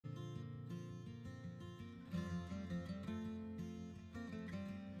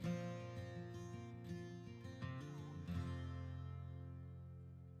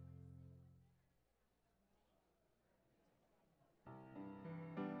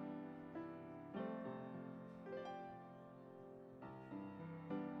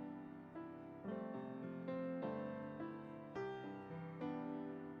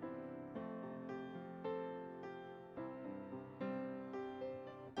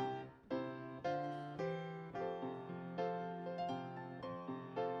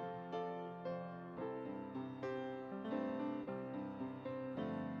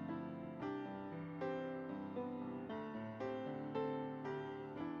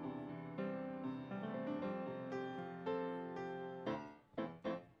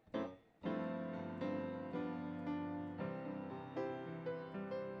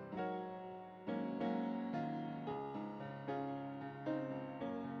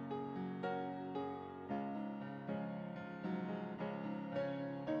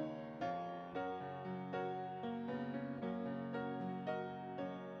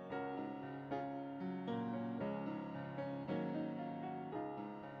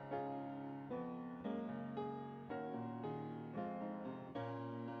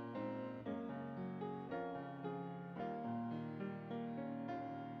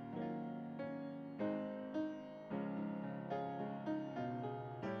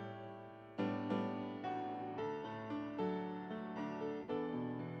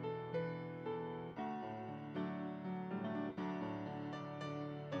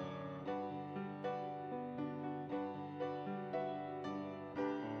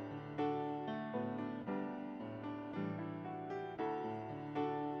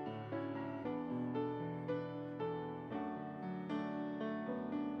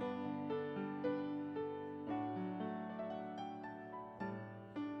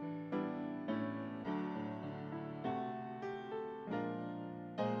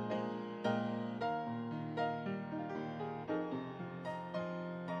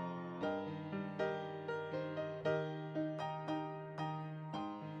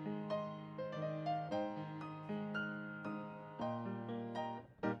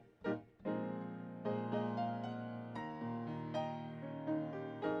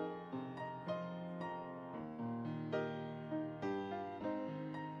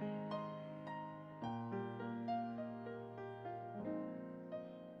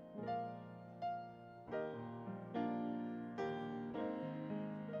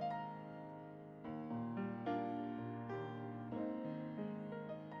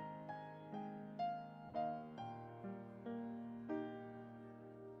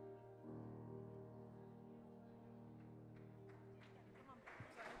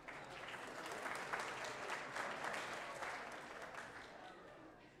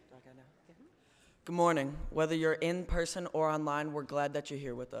Good morning. Whether you're in person or online, we're glad that you're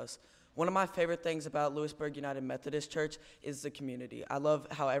here with us. One of my favorite things about Lewisburg United Methodist Church is the community. I love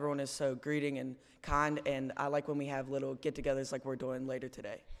how everyone is so greeting and kind, and I like when we have little get-togethers like we're doing later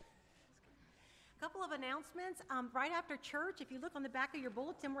today. Couple of announcements. Right after church, if you look on the back of your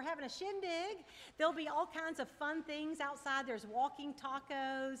bulletin, we're having a shindig. There'll be all kinds of fun things outside. There's walking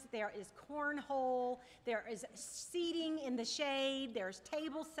tacos, there is cornhole, there is seating in the shade, there's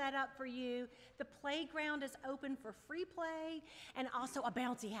tables set up for you. The playground is open for free play, and also a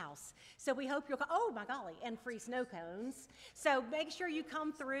bouncy house. So we hope you'll come, oh my golly, and free snow cones. So make sure you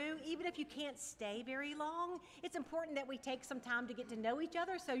come through. Even if you can't stay very long, it's important that we take some time to get to know each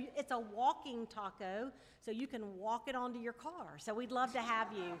other. So it's a walking taco, so you can walk it onto your car. So we'd love to have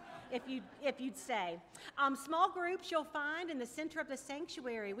you if you'd stay. Small groups you'll find in the center of the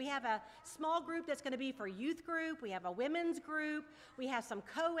sanctuary. We have a small group that's going to be for youth group. We have a women's group. We have some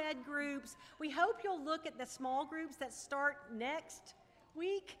co-ed groups. We hope you'll look at the small groups that start next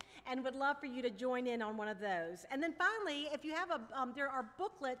week and would love for you to join in on one of those. And then finally, if you have there are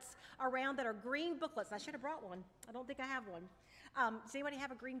booklets around that are green booklets. I should have brought one. I don't think I have one. Does anybody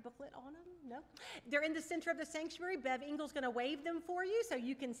have a green booklet on them? No? They're in the center of the sanctuary. Bev Engel's going to wave them for you so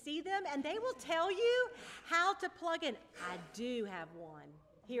you can see them, and they will tell you how to plug in. I do have one.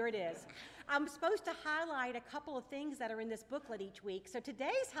 Here it is. I'm supposed to highlight a couple of things that are in this booklet each week. So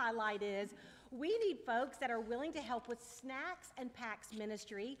today's highlight is we need folks that are willing to help with snacks and packs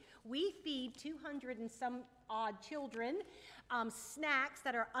ministry. We feed 200 and some odd children snacks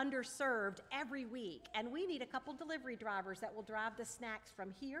that are underserved every week. And we need a couple delivery drivers that will drive the snacks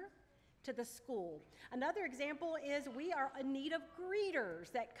from here to the school. Another example is we are in need of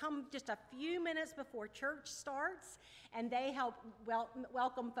greeters that come just a few minutes before church starts, and they help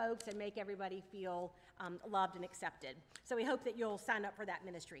welcome folks and make everybody feel loved and accepted. So we hope that you'll sign up for that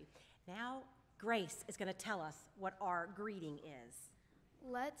ministry. Now, Grace is going to tell us what our greeting is.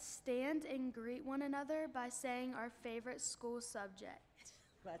 Let's stand and greet one another by saying our favorite school subject.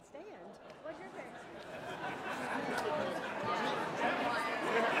 Let's stand. What's your favorite?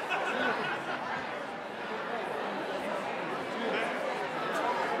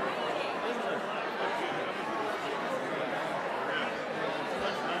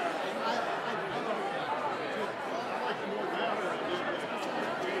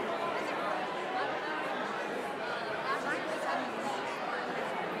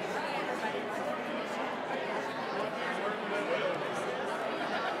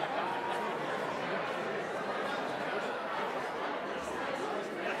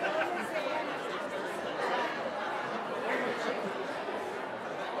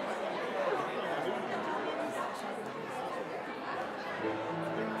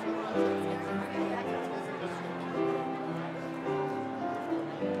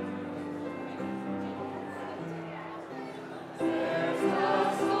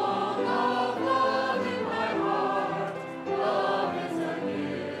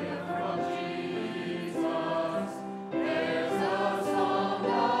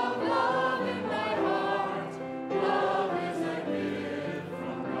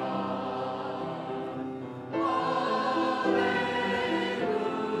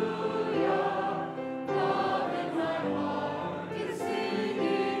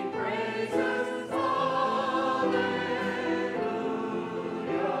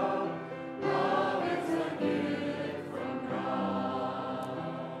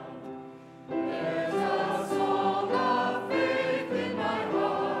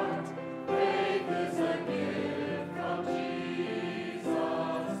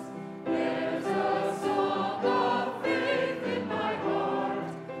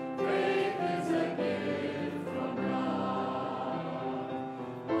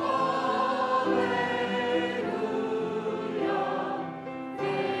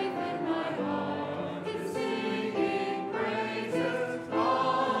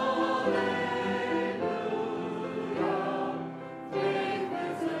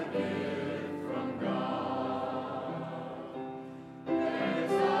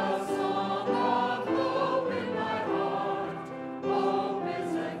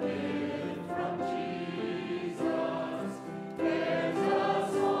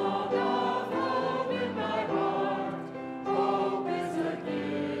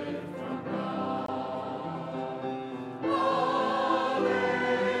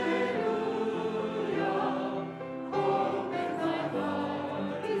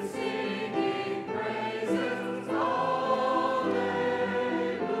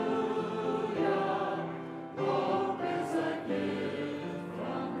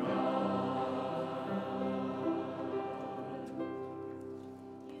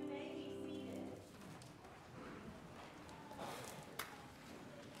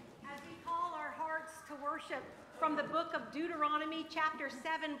 worship from the book of Deuteronomy, chapter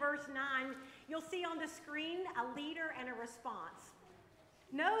 7, verse 9. You'll see on the screen a leader and a response.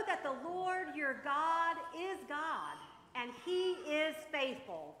 Know that the Lord your God is God, and he is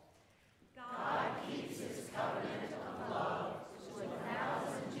faithful. God keeps his covenant of love to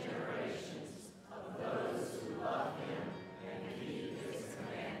 1,000 generations of those who love him and keep his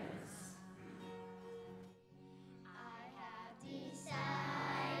commandments. I have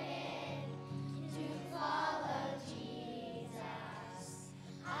decided to follow Jesus.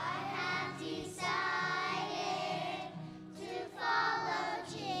 I have decided to follow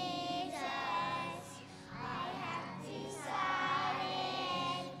Jesus. I have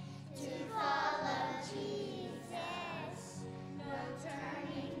decided to follow Jesus. No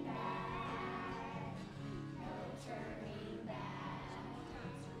turning back. No turning back.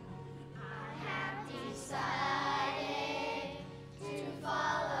 I have decided to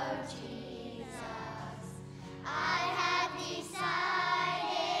follow Jesus. I have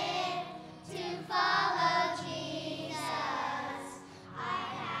decided to follow Jesus. I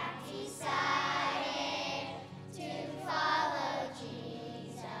have decided to follow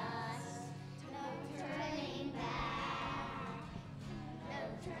Jesus. No turning back. No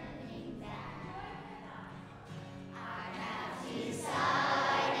turning back. I have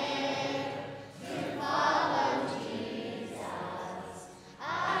decided to follow Jesus. I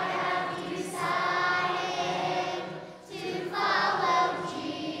have decided to follow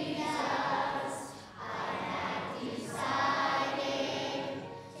Jesus. I have decided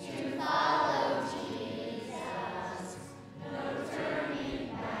to follow Jesus. No turning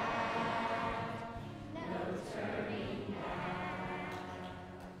back. No turning back.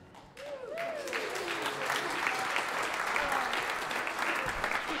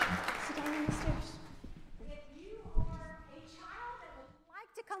 If you are a child that would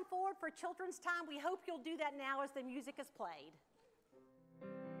like to come forward for children's time, we hope you'll do that now as the music is played.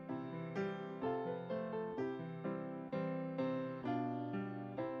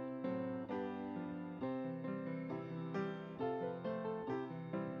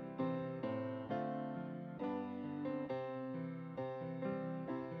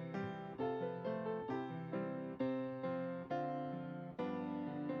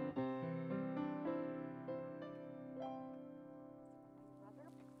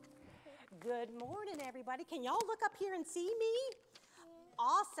 Good morning, everybody. Can y'all look up here and see me?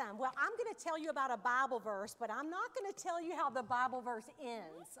 Awesome. Well, I'm going to tell you about a Bible verse, but I'm not going to tell you how the Bible verse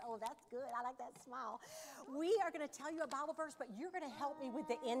ends. Oh, that's good. I like that smile. We are going to tell you a Bible verse, but you're going to help me with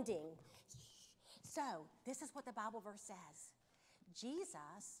the ending. So, this is what the Bible verse says.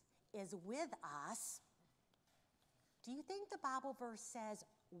 Jesus is with us. Do you think the Bible verse says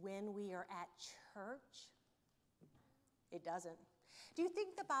when we are at church? It doesn't. Do you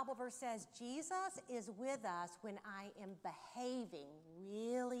think the Bible verse says Jesus is with us when I am behaving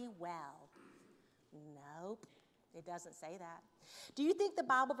really well? Nope, it doesn't say that. Do you think the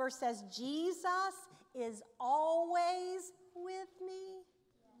Bible verse says Jesus is always with me?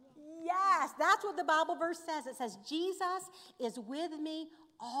 Yes, that's what the Bible verse says. It says Jesus is with me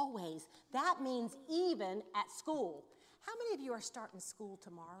always. That means even at school. How many of you are starting school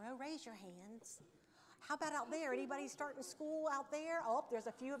tomorrow? Raise your hands. How about out there? Anybody starting school out there? Oh, there's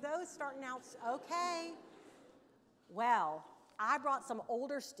a few of those starting out. Okay. Well, I brought some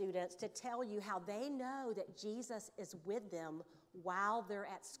older students to tell you how they know that Jesus is with them while they're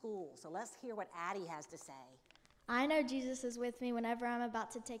at school. So let's hear what Addie has to say. I know Jesus is with me whenever I'm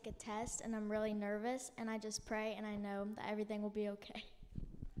about to take a test and I'm really nervous, and I just pray and I know that everything will be okay.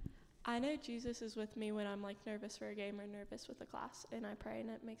 I know Jesus is with me when I'm nervous for a game or nervous with a class, and I pray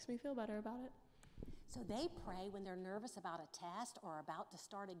and it makes me feel better about it. So they pray when they're nervous about a test or about to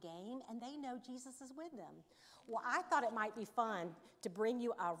start a game, and they know Jesus is with them. Well, I thought it might be fun to bring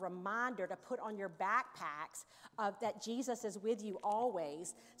you a reminder to put on your backpacks of that Jesus is with you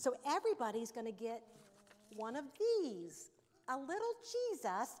always. So everybody's going to get one of these, a little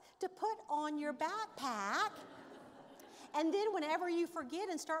Jesus to put on your backpack. And then whenever you forget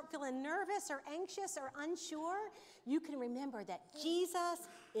and start feeling nervous or anxious or unsure, you can remember that Jesus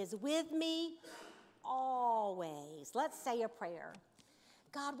is with me always. Let's say a prayer.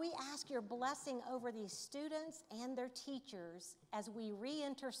 God, we ask your blessing over these students and their teachers as we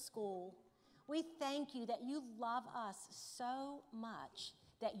re-enter school. We thank you that you love us so much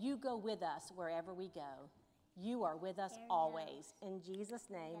that you go with us wherever we go. You are with us always. In Jesus'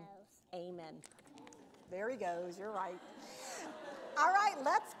 name, amen. There he goes. You're right. All right,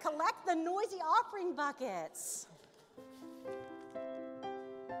 let's collect the noisy offering buckets.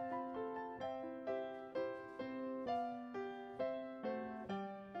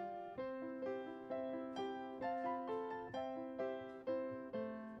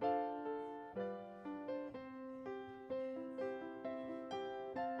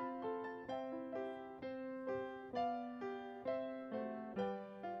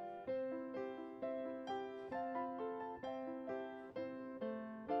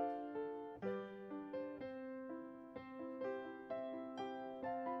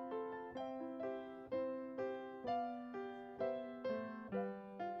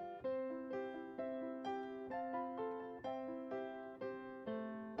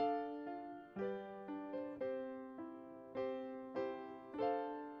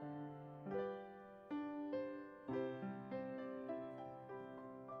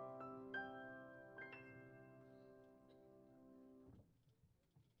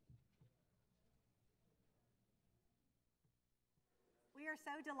 We are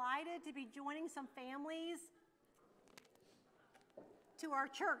so delighted to be joining some families to our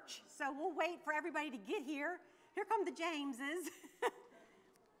church. So we'll wait for everybody to get here. Here come the Jameses.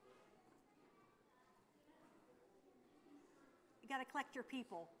 You got to collect your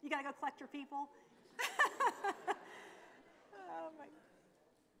people. You got to go collect your people. Oh my.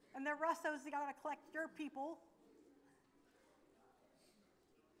 And the Russos, you got to collect your people.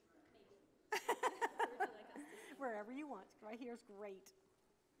 Wherever you want. Right here is great.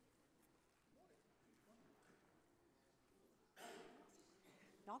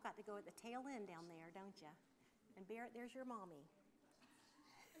 Y'all got to go at the tail end down there, don't you? And Barrett, there's your mommy.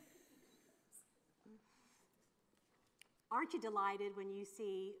 Aren't you delighted when you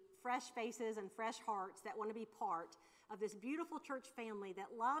see fresh faces and fresh hearts that want to be part of this beautiful church family that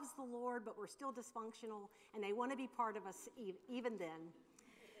loves the Lord, but we're still dysfunctional, and they want to be part of us even then?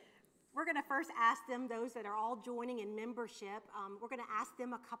 We're going to first ask them, those that are all joining in membership, we're going to ask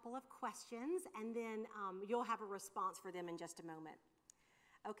them a couple of questions, and then you'll have a response for them in just a moment.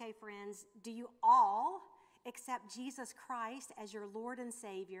 Okay, friends, do you all accept Jesus Christ as your Lord and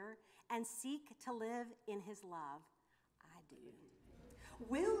Savior and seek to live in his love? I do.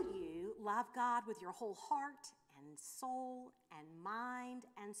 Will you love God with your whole heart and soul and mind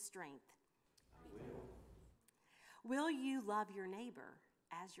and strength? I will. Will you love your neighbor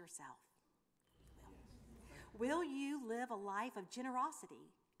as yourself? Will you live a life of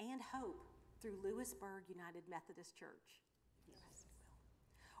generosity and hope through Lewisburg United Methodist Church? Yes,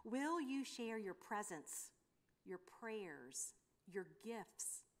 we will. Will you share your presence, your prayers, your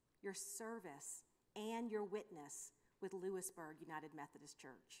gifts, your service, and your witness with Lewisburg United Methodist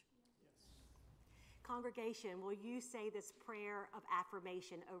Church? Yes. Congregation, will you say this prayer of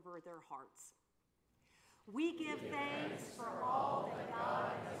affirmation over their hearts? We give thanks for all that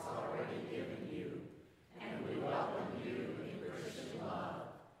God has already given you, and we welcome you in Christian love.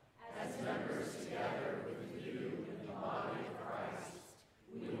 As members together with you in the body of Christ,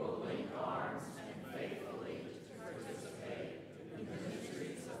 we will link arms and faithfully participate in the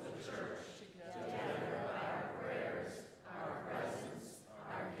mysteries of the church, together by our prayers, our presence,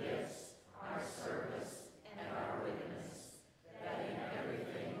 our gifts, our service, and our witness, that in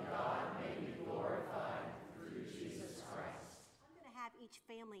everything God may be glorified through Jesus Christ. I'm going to have each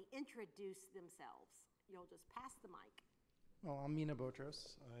family introduce themselves. You'll just pass the mic. Well, I'm Mina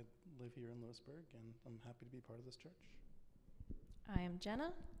Botros. I live here in Lewisburg, and I'm happy to be part of this church. I am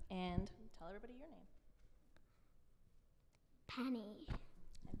Jenna, and tell everybody your name. Penny.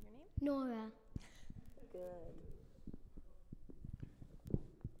 And your name? Nora. Good.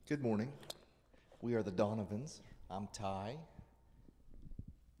 Good morning. We are the Donovans. I'm Ty.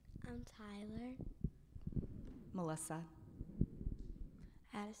 I'm Tyler. Melissa.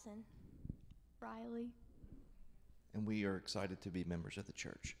 Addison. Riley. And we are excited to be members of the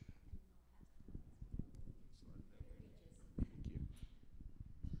church. Thank you.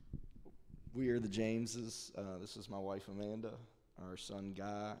 We are the Jameses. This is my wife Amanda, our son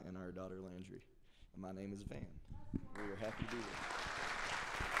Guy, and our daughter Landry. And my name is Van. We are happy to be here.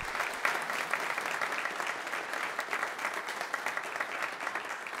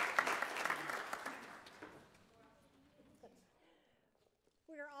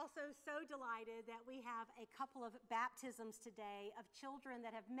 So delighted that we have a couple of baptisms today of children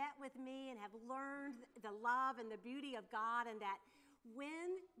that have met with me and have learned the love and the beauty of God, and that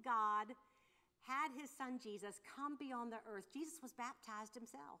when God had his son Jesus come beyond the earth, Jesus was baptized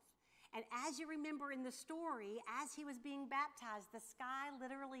himself. And as you remember in the story, as he was being baptized, the sky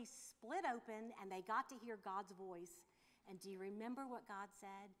literally split open and they got to hear God's voice. And do you remember what God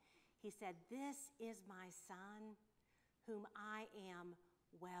said? He said, "This is my son whom I am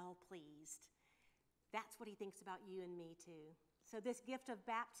well pleased." That's what he thinks about you and me too. So this gift of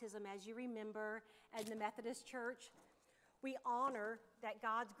baptism, as you remember in the Methodist Church, we honor that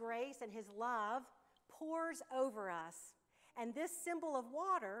God's grace and his love pours over us. And this symbol of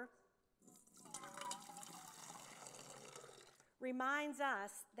water reminds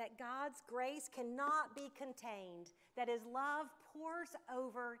us that God's grace cannot be contained, that his love pours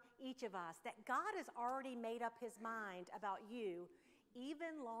over each of us, that God has already made up his mind about you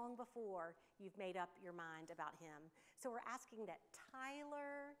even long before you've made up your mind about him. So we're asking that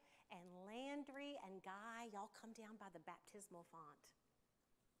Tyler and Landry and Guy, y'all come down by the baptismal font.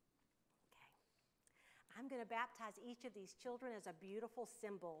 Okay. I'm going to baptize each of these children as a beautiful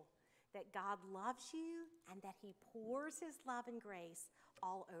symbol that God loves you and that he pours his love and grace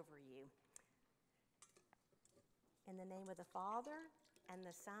all over you. In the name of the Father and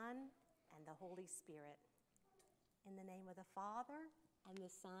the Son and the Holy Spirit. In the name of the Father and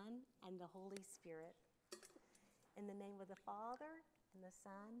the Son and the Holy Spirit. In the name of the Father and the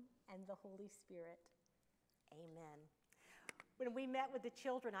Son, and the Holy Spirit. Amen. When we met with the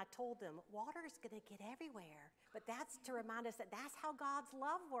children, I told them, water is going to get everywhere. But that's to remind us that that's how God's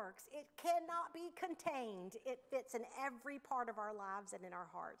love works. It cannot be contained. It fits in every part of our lives and in our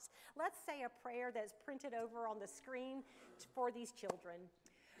hearts. Let's say a prayer that's printed over on the screen for these children.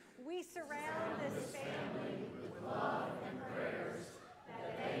 We surround this family with love and prayers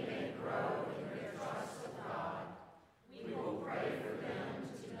that they may grow in their trust of God. We will pray for them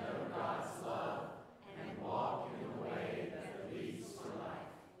to know God's love and walk in the way that leads to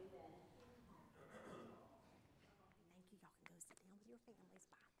life. Thank you. Y'all can go sit down with your families.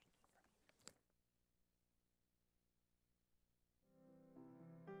 Bye.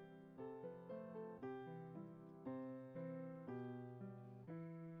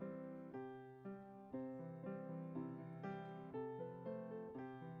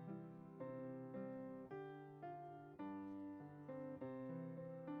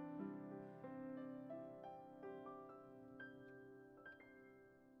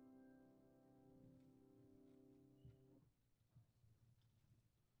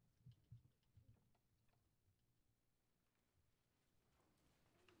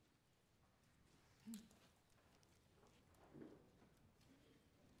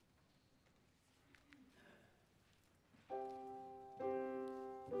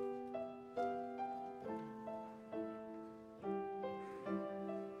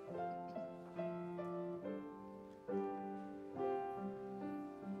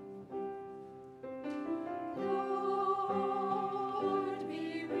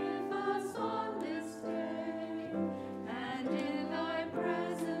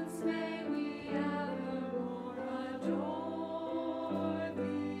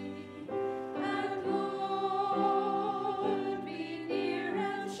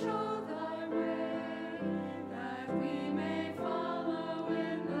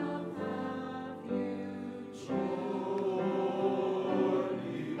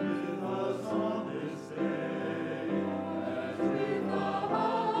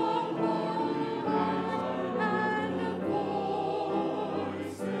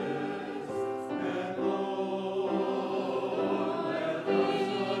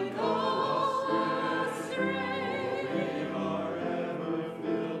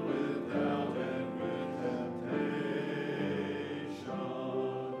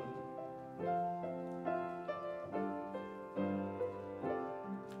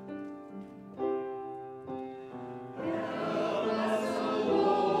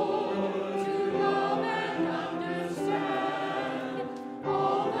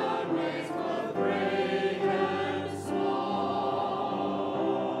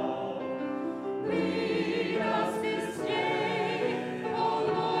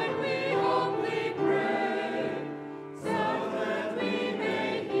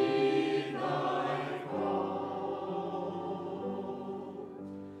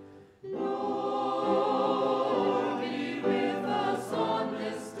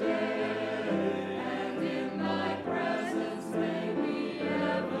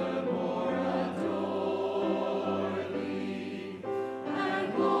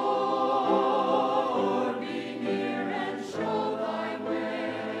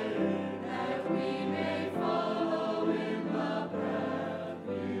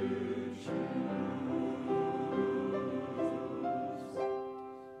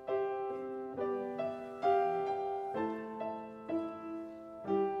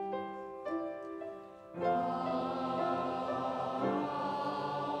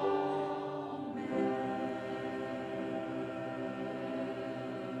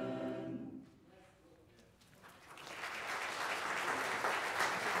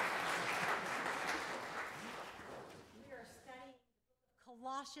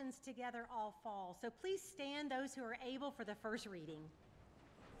 Colossians together all fall. So please stand, those who are able, for the first reading.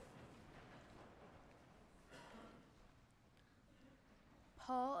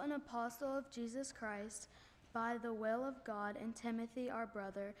 Paul, an apostle of Jesus Christ, by the will of God, and Timothy, our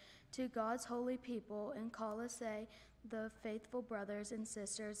brother, to God's holy people in Colossae, the faithful brothers and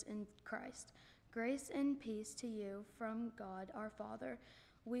sisters in Christ. Grace and peace to you from God our Father.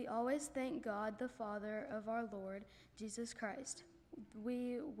 We always thank God, the Father of our Lord Jesus Christ.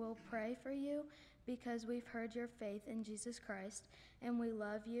 We will pray for you because we've heard your faith in Jesus Christ, and we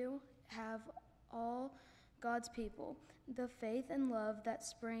love you, have all God's people, the faith and love that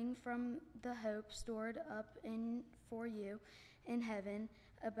spring from the hope stored up for you in heaven,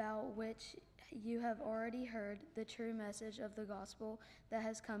 about which you have already heard the true message of the gospel that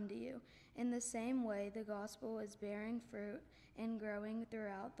has come to you. In the same way, the gospel is bearing fruit and growing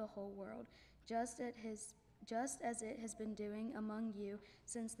throughout the whole world, just just as it has been doing among you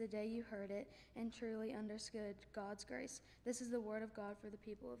since the day you heard it and truly understood God's grace. This is the word of God for the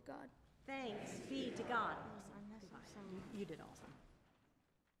people of God. Thanks be to God. You did awesome.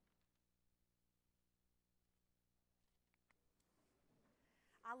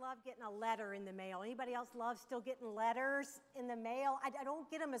 I love getting a letter in the mail. Anybody else love still getting letters in the mail? I don't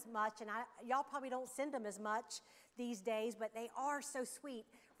get them as much, and y'all probably don't send them as much these days, but they are so sweet.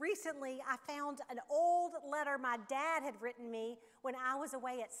 Recently, I found an old letter my dad had written me when I was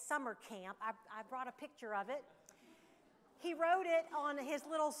away at summer camp. I brought a picture of it. He wrote it on his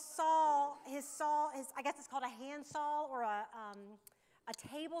little saw, I guess it's called a hand saw or a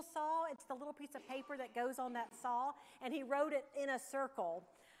table saw. It's the little piece of paper that goes on that saw, and he wrote it in a circle.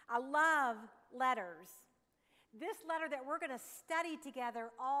 I love letters. This letter that we're going to study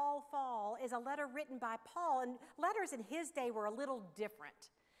together all fall is a letter written by Paul, and letters in his day were a little different.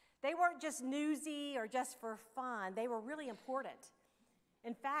 They weren't just newsy or just for fun. They were really important.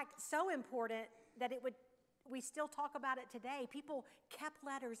 In fact, so important that we still talk about it today. People kept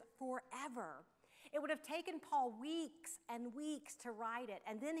letters forever. It would have taken Paul weeks and weeks to write it,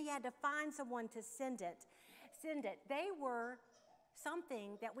 and then he had to find someone to send it. They were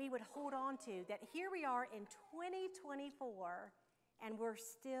something that we would hold on to, that here we are in 2024, and we're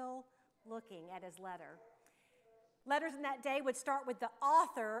still looking at his letter. Letters in that day would start with the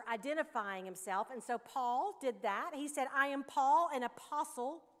author identifying himself, and so Paul did that. He said, "I am Paul, an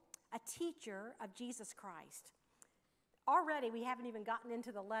apostle, a teacher of Jesus Christ." Already, we haven't even gotten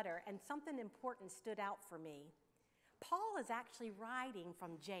into the letter, and something important stood out for me. Paul is actually writing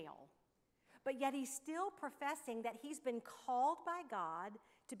from jail, but yet he's still professing that he's been called by God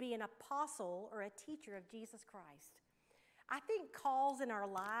to be an apostle or a teacher of Jesus Christ. I think calls in our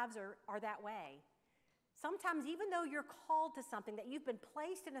lives are that way. Sometimes, even though you're called to something, that you've been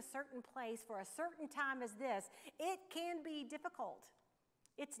placed in a certain place for a certain time as this, it can be difficult.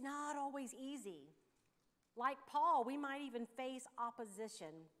 It's not always easy. Like Paul, we might even face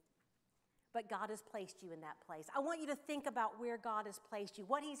opposition, but God has placed you in that place. I want you to think about where God has placed you,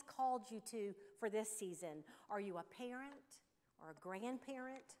 what he's called you to for this season. Are you a parent or a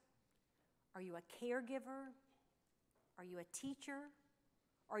grandparent? Are you a caregiver? Are you a teacher?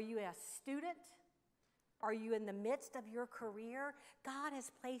 Are you a student? Are you in the midst of your career? God has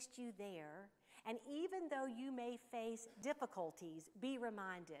placed you there, and even though you may face difficulties, be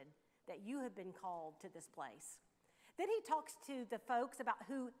reminded that you have been called to this place. Then he talks to the folks about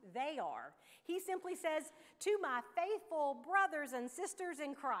who they are. He simply says, "To my faithful brothers and sisters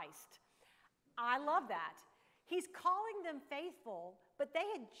in Christ." I love that. He's calling them faithful, but they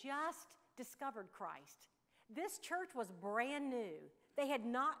had just discovered Christ. This church was brand new. They had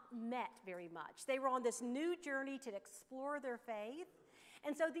not met very much. They were on this new journey to explore their faith.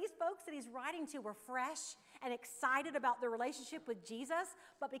 And so these folks that he's writing to were fresh and excited about their relationship with Jesus,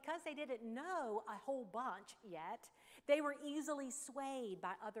 but because they didn't know a whole bunch yet, they were easily swayed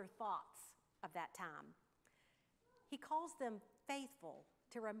by other thoughts of that time. He calls them faithful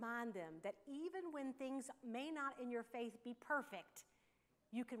to remind them that even when things may not in your faith be perfect,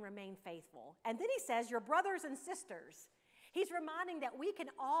 you can remain faithful. And then he says, your brothers and sisters. He's reminding that we can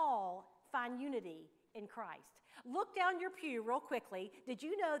all find unity in Christ. Look down your pew real quickly. Did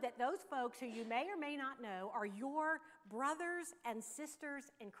you know that those folks who you may or may not know are your brothers and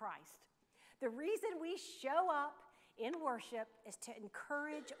sisters in Christ? The reason we show up in worship is to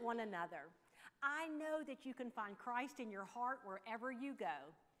encourage one another. I know that you can find Christ in your heart wherever you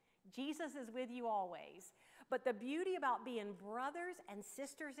go. Jesus is with you always. But the beauty about being brothers and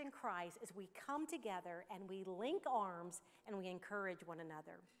sisters in Christ is we come together and we link arms and we encourage one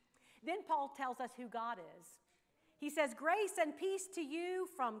another. Then Paul tells us who God is. He says, "Grace and peace to you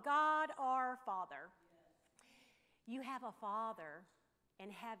from God our Father." You have a Father in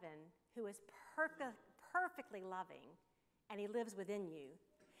heaven who is perfectly loving, and he lives within you.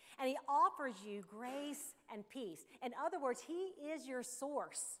 And he offers you grace and peace. In other words, he is your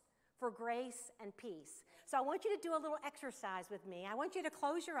source for grace and peace. So I want you to do a little exercise with me. I want you to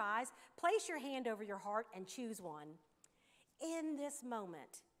close your eyes, place your hand over your heart, and choose one. In this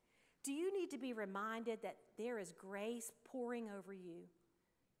moment, do you need to be reminded that there is grace pouring over you,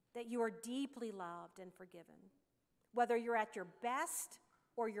 that you are deeply loved and forgiven? Whether you're at your best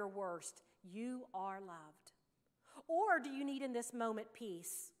or your worst, you are loved. Or do you need in this moment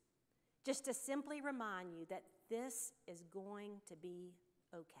peace, just to simply remind you that this is going to be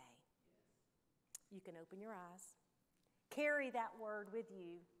okay? You can open your eyes. Carry that word with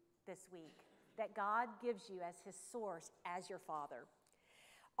you this week, that God gives you as his source, as your Father.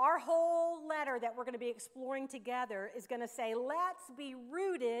 Our whole letter that we're going to be exploring together is going to say, let's be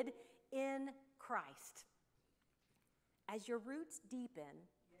rooted in Christ. As your roots deepen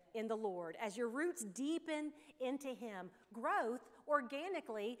in the Lord, as your roots deepen into Him, growth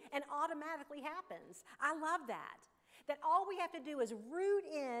organically and automatically happens. I love that. That all we have to do is root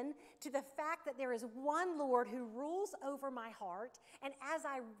in to the fact that there is one Lord who rules over my heart, and as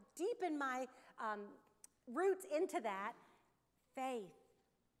I deepen my roots into that, faith,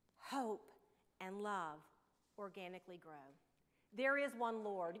 hope, and love organically grow. There is one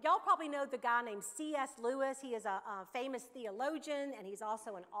Lord. Y'all probably know the guy named C.S. Lewis. He is a famous theologian, and he's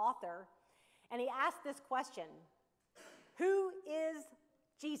also an author. And he asked this question: who is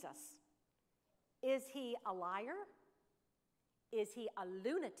Jesus? Is he a liar? Is he a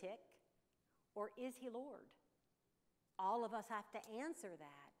lunatic? Or is he Lord? All of us have to answer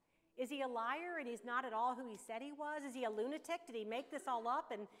that. Is he a liar and he's not at all who he said he was? Is he a lunatic? Did he make this all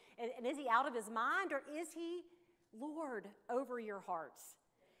up? And is he out of his mind? Or is he Lord over your hearts?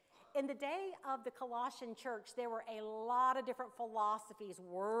 In the day of the Colossian church, there were a lot of different philosophies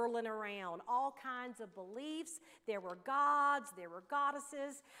whirling around, all kinds of beliefs. There were gods, there were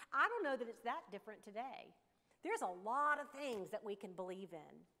goddesses. I don't know that it's that different today. There's a lot of things that we can believe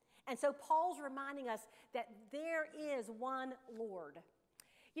in. And so Paul's reminding us that there is one Lord.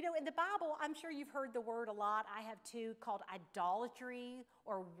 You know, in the Bible, I'm sure you've heard the word a lot. I have too, called idolatry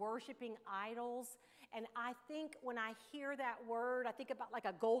or worshiping idols. And I think when I hear that word, I think about like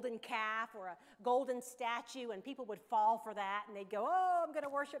a golden calf or a golden statue, and people would fall for that, and they'd go, oh, I'm going to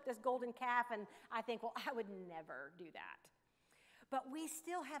worship this golden calf. And I think, well, I would never do that. But we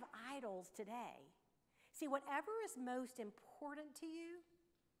still have idols today. See, whatever is most important to you,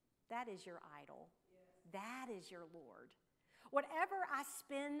 that is your idol. That is your Lord. Whatever I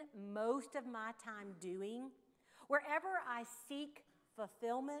spend most of my time doing, wherever I seek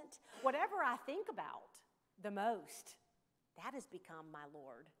fulfillment, whatever I think about the most, that has become my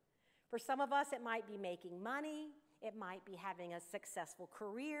Lord. For some of us, it might be making money. It might be having a successful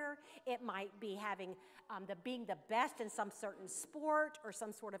career. It might be having being the best in some certain sport or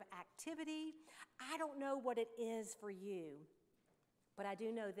some sort of activity. I don't know what it is for you, but I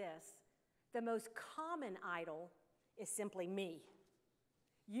do know this. The most common idol is simply me.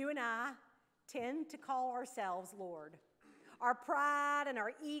 You and I tend to call ourselves Lord. Our pride and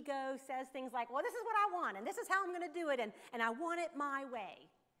our ego says things like, well, this is what I want, and this is how I'm going to do it, and I want it my way.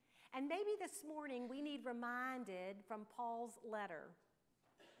 And maybe this morning we need reminded from Paul's letter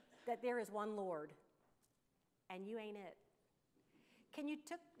that there is one Lord, and you ain't it. Can you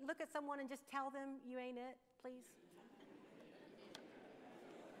look at someone and just tell them you ain't it, please?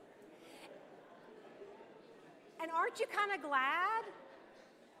 And aren't you kind of glad?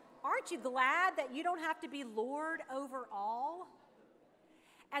 Aren't you glad that you don't have to be Lord over all?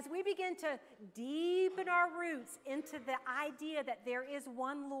 As we begin to deepen our roots into the idea that there is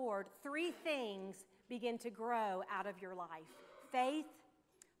one Lord, three things begin to grow out of your life: faith,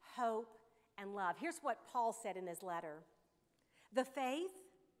 hope, and love. Here's what Paul said in his letter. The faith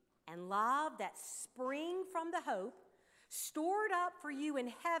and love that spring from the hope stored up for you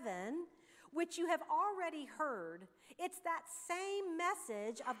in heaven, which you have already heard. It's that same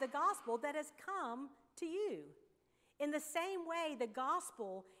message of the gospel that has come to you. In the same way, the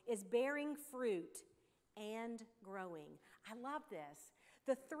gospel is bearing fruit and growing. I love this.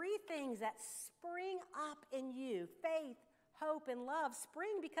 The three things that spring up in you, faith, hope, and love,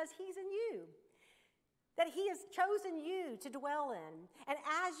 spring because he's in you. That he has chosen you to dwell in. And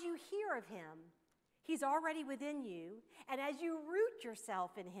as you hear of him, he's already within you. And as you root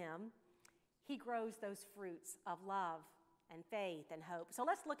yourself in him, he grows those fruits of love and faith and hope. So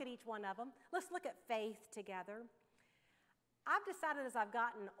let's look at each one of them. Let's look at faith together. I've decided as I've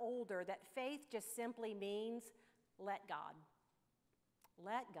gotten older that faith just simply means let God.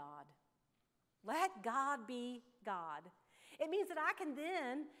 Let God. Let God be God. It means that I can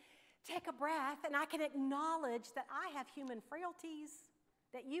then take a breath and I can acknowledge that I have human frailties,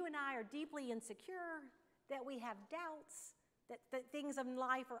 that you and I are deeply insecure, that we have doubts, that things in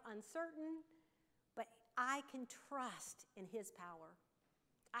life are uncertain, but I can trust in his power.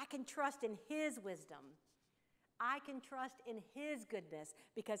 I can trust in his wisdom. I can trust in his goodness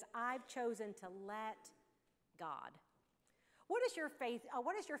because I've chosen to let God. What does your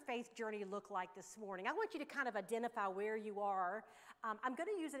faith journey look like this morning? I want you to kind of identify where you are. I'm going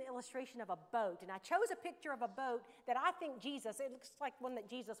to use an illustration of a boat, and I chose a picture of a boat that I think it looks like one that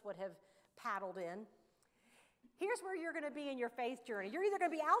Jesus would have paddled in. Here's where you're going to be in your faith journey. You're either going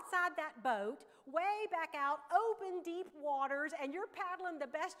to be outside that boat, way back out, open, deep waters, and you're paddling the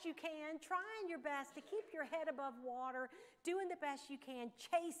best you can, trying your best to keep your head above water, doing the best you can,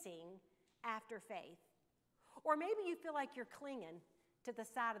 chasing after faith. Or maybe you feel like you're clinging to the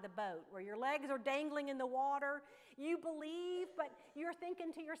side of the boat where your legs are dangling in the water. You believe, but you're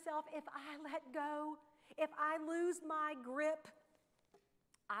thinking to yourself, if I let go, if I lose my grip,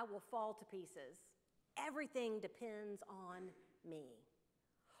 I will fall to pieces. Everything depends on me.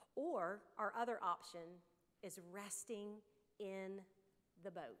 Or our other option is resting in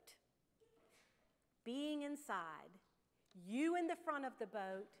the boat. Being inside, you in the front of the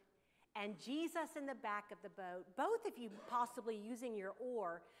boat, and Jesus in the back of the boat, both of you possibly using your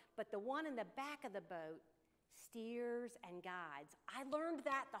oar, but the one in the back of the boat steers and guides. I learned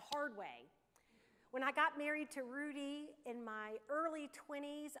that the hard way. When I got married to Rudy in my early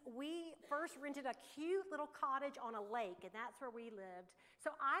 20s, we first rented a cute little cottage on a lake, and that's where we lived.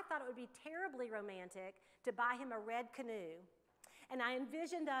 So I thought it would be terribly romantic to buy him a red canoe. And I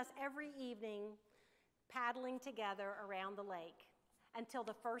envisioned us every evening paddling together around the lake until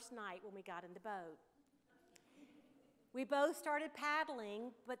the first night when we got in the boat. We both started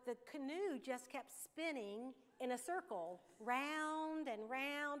paddling, but the canoe just kept spinning in a circle, round and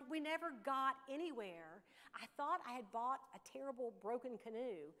round. We never got anywhere. I thought I had bought a terrible broken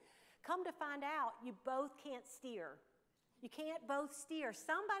canoe. Come to find out, you both can't steer. You can't both steer.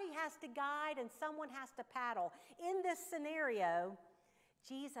 Somebody has to guide and someone has to paddle. In this scenario,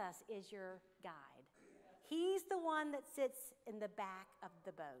 Jesus is your guide. He's the one that sits in the back of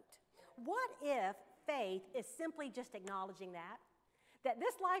the boat. What if faith is simply just acknowledging that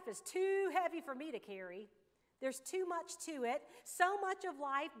this life is too heavy for me to carry? There's too much to it. So much of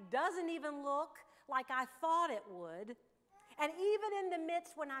life doesn't even look like I thought it would. And even in the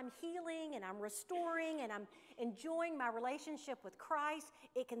midst when I'm healing and I'm restoring and I'm enjoying my relationship with Christ,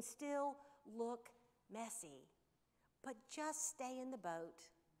 it can still look messy. But just stay in the boat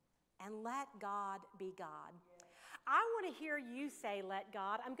and let God be God. I want to hear you say, let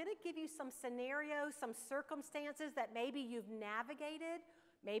God. I'm going to give you some scenarios, some circumstances that maybe you've navigated,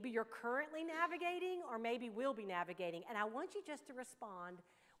 maybe you're currently navigating, or maybe will be navigating. And I want you just to respond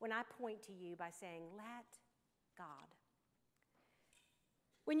when I point to you by saying, let God.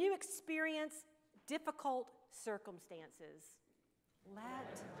 When you experience difficult circumstances,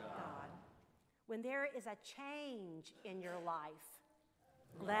 let God. When there is a change in your life,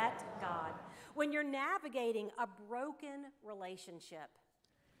 let God. When you're navigating a broken relationship,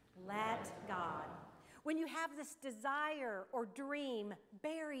 let God. When you have this desire or dream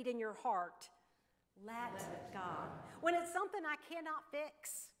buried in your heart, let God. When it's something I cannot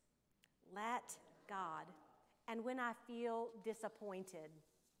fix, let God. And when I feel disappointed,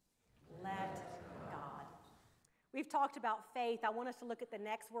 let God. We've talked about faith. I want us to look at the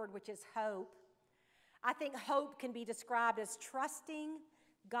next word, which is hope. I think hope can be described as trusting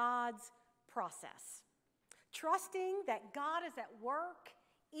God's process. Trusting that God is at work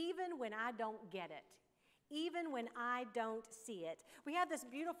even when I don't get it, even when I don't see it. We have this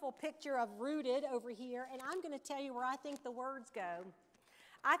beautiful picture of rooted over here, and I'm going to tell you where I think the words go.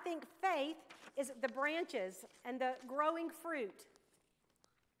 I think faith is the branches and the growing fruit.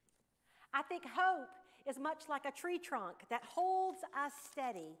 I think hope is much like a tree trunk that holds us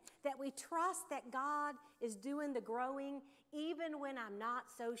steady, that we trust that God is doing the growing even when I'm not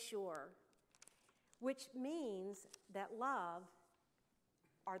so sure, which means that love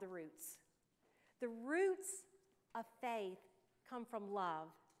are the roots. The roots of faith come from love.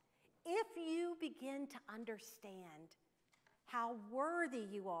 If you begin to understand how worthy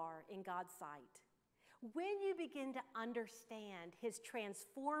you are in God's sight, when you begin to understand His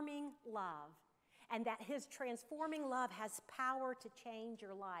transforming love, and that His transforming love has power to change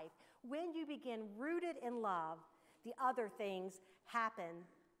your life, when you begin rooted in love, the other things happen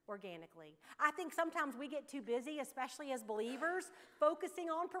organically. I think sometimes we get too busy, especially as believers, focusing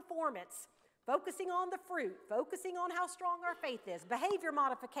on performance, focusing on the fruit, focusing on how strong our faith is, behavior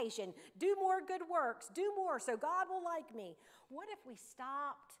modification, do more good works, do more so God will like me. What if we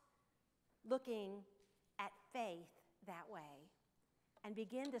stopped looking at faith that way and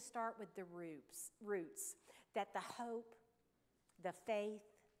begin to start with the roots, that the hope, the faith,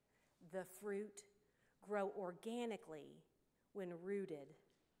 the fruit grow organically when rooted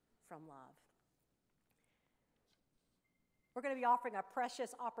from love. We're going to be offering a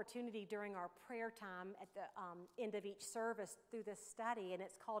precious opportunity during our prayer time at the end of each service through this study, and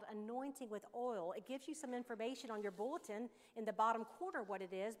it's called Anointing with Oil. It gives you some information on your bulletin in the bottom corner what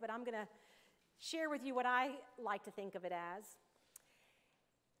it is, but I'm going to share with you what I like to think of it as.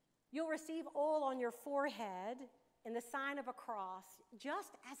 You'll receive oil on your forehead in the sign of a cross,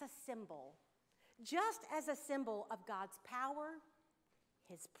 just as a symbol of God's power,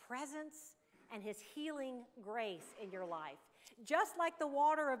 His presence, and His healing grace in your life. Just like the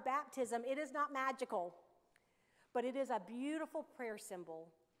water of baptism, it is not magical, But it is a beautiful prayer symbol,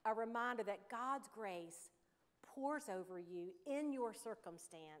 a reminder that God's grace pours over you in your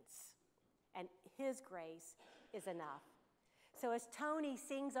circumstance, and His grace is enough. So as Tony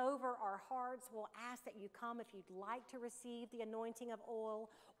sings over our hearts, we'll ask that you come if you'd like to receive the anointing of oil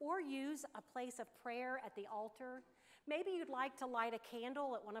or use a place of prayer at the altar. Maybe you'd like to light a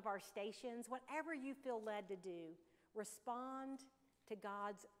candle at one of our stations. Whatever you feel led to do, respond to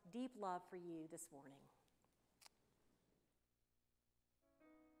God's deep love for you this morning.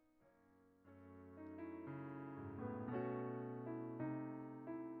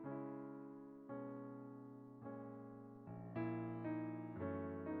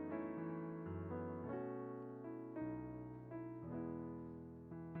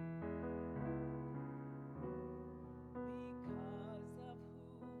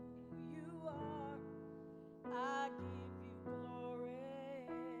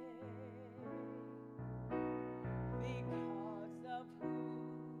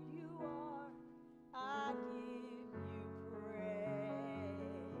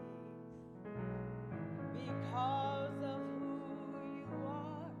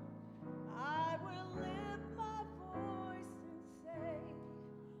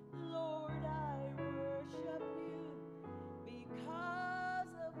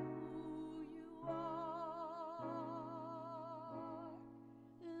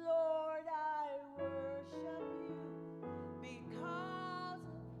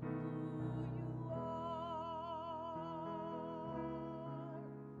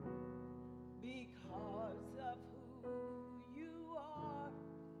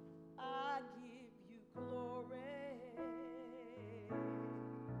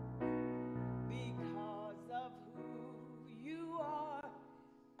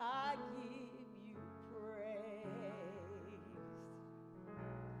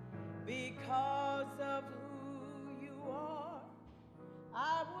 Because of who you are,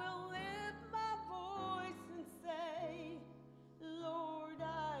 I will lift my voice and say, Lord,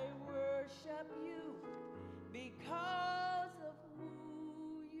 I worship you because of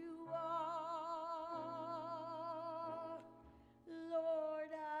who you are.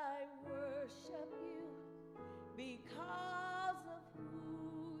 Lord, I worship you because of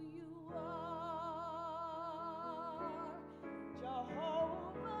who you are.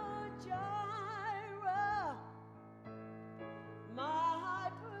 Jehovah Jireh, my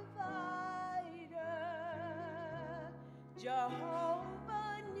provider.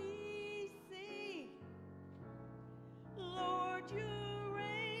 Jehovah Nissi, Lord, you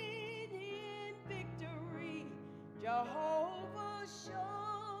reign in victory. Jehovah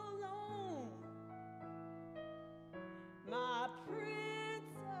Shalom, my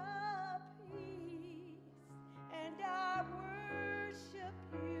Prince of Peace, and I worship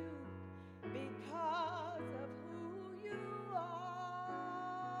you because of who you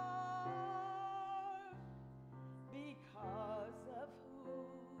are. Because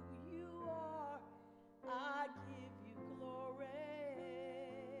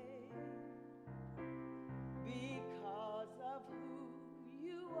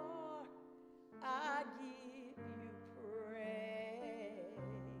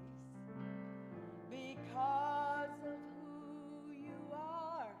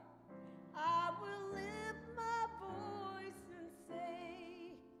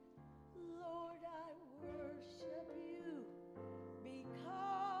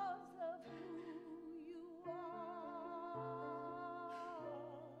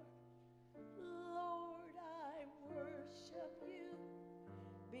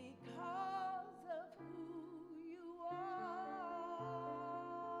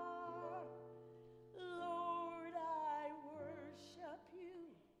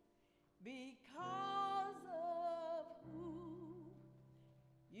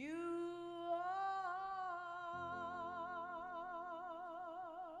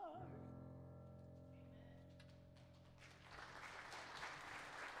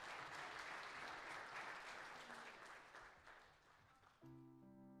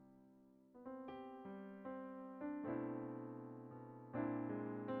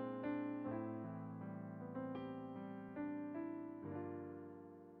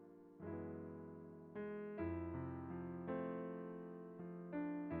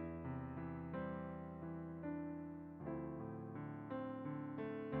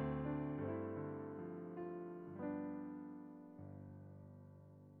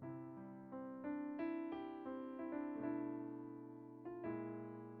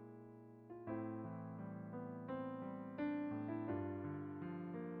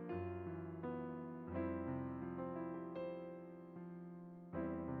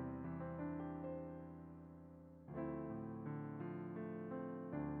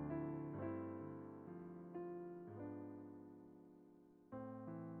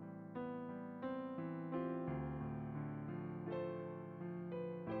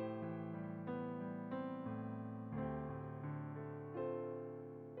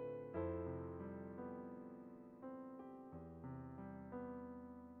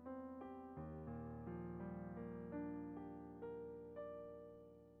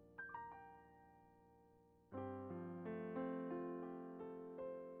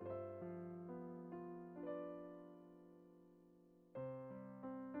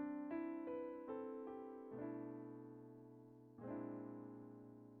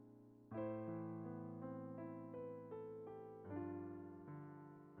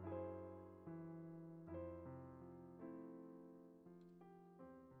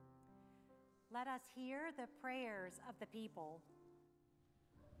Let us hear the prayers of the people.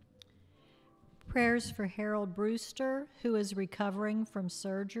 Prayers for Harold Brewster, who is recovering from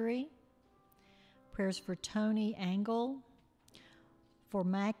surgery. Prayers for Tony Angle. For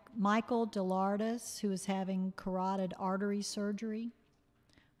Michael Delardis, who is having carotid artery surgery.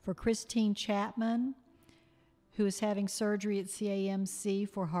 For Christine Chapman, who is having surgery at CAMC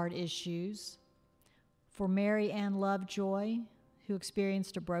for heart issues. For Mary Ann Lovejoy, who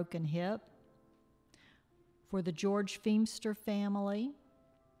experienced a broken hip. For the George Feemster family.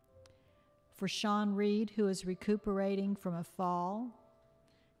 For Sean Reed, who is recuperating from a fall.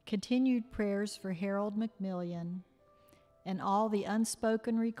 Continued prayers for Harold McMillian, and all the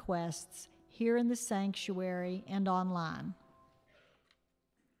unspoken requests here in the sanctuary and online.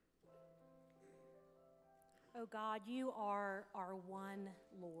 Oh God, you are our one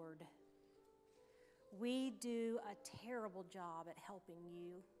Lord. We do a terrible job at helping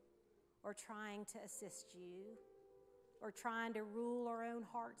you, or trying to assist you, or trying to rule our own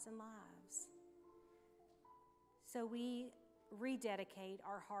hearts and lives. So we rededicate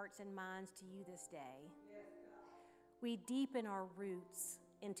our hearts and minds to you this day. We deepen our roots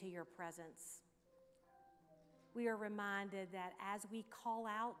into your presence. We are reminded that as we call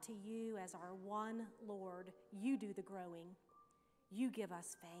out to you as our one Lord, you do the growing. You give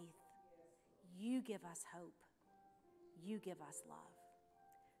us faith. You give us hope. You give us love.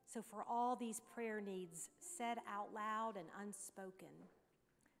 So for all these prayer needs said out loud and unspoken,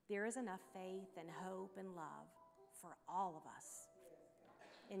 there is enough faith and hope and love for all of us.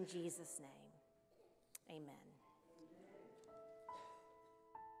 In Jesus' name, amen.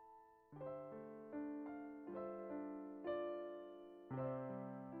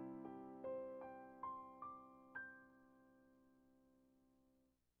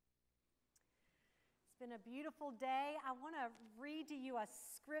 It's been a beautiful day. I want to read to you a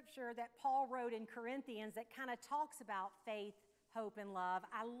scripture that Paul wrote in Corinthians that kind of talks about faith, hope, and love.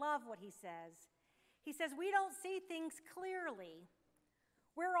 I love what he says. He says, we don't see things clearly.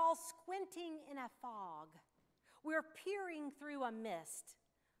 We're all squinting in a fog. We're peering through a mist,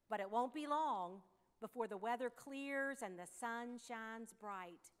 but it won't be long before the weather clears and the sun shines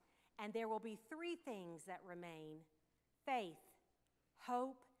bright. And there will be three things that remain: faith,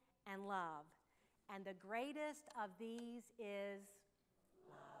 hope, and love. And the greatest of these is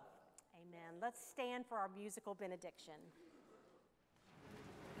love. Amen. Let's stand for our musical benediction.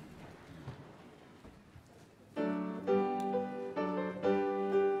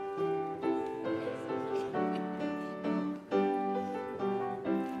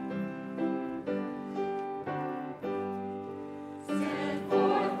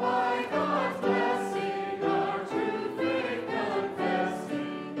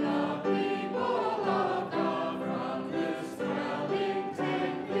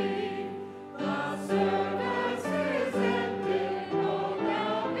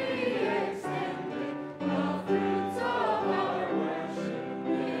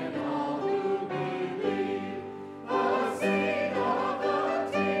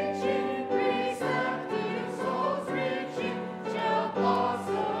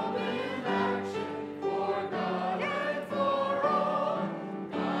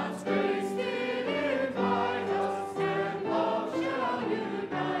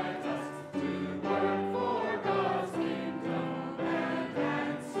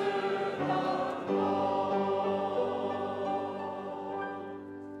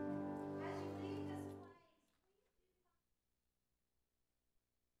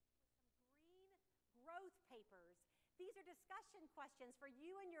 Questions for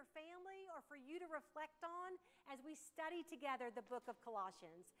you and your family, or for you to reflect on as we study together the book of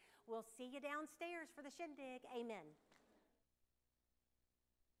Colossians. We'll see you downstairs for the shindig. Amen.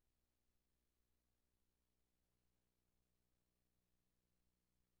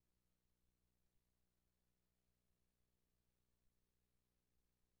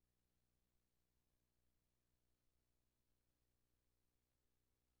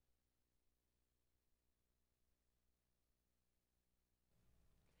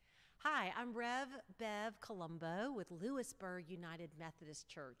 Hi, I'm Rev Bev Colombo with Lewisburg United Methodist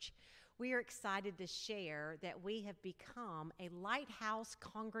Church. We are excited to share that we have become a lighthouse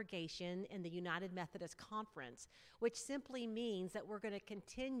congregation in the United Methodist Conference, which simply means that we're going to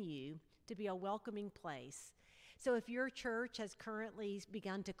continue to be a welcoming place. So if your church has currently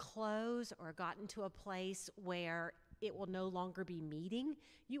begun to close or gotten to a place where it will no longer be meeting,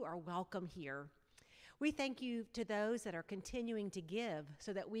 you are welcome here. We thank you to those that are continuing to give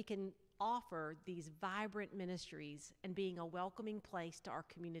so that we can offer these vibrant ministries and being a welcoming place to our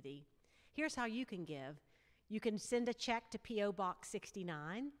community. Here's how you can give. You can send a check to P.O. Box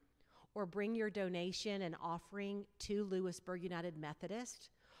 69, or bring your donation and offering to Lewisburg United Methodist,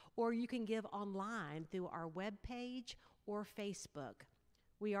 or you can give online through our webpage or Facebook.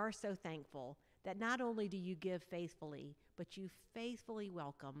 We are so thankful that not only do you give faithfully, but you faithfully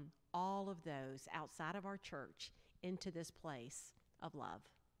welcome all of those outside of our church into this place of love.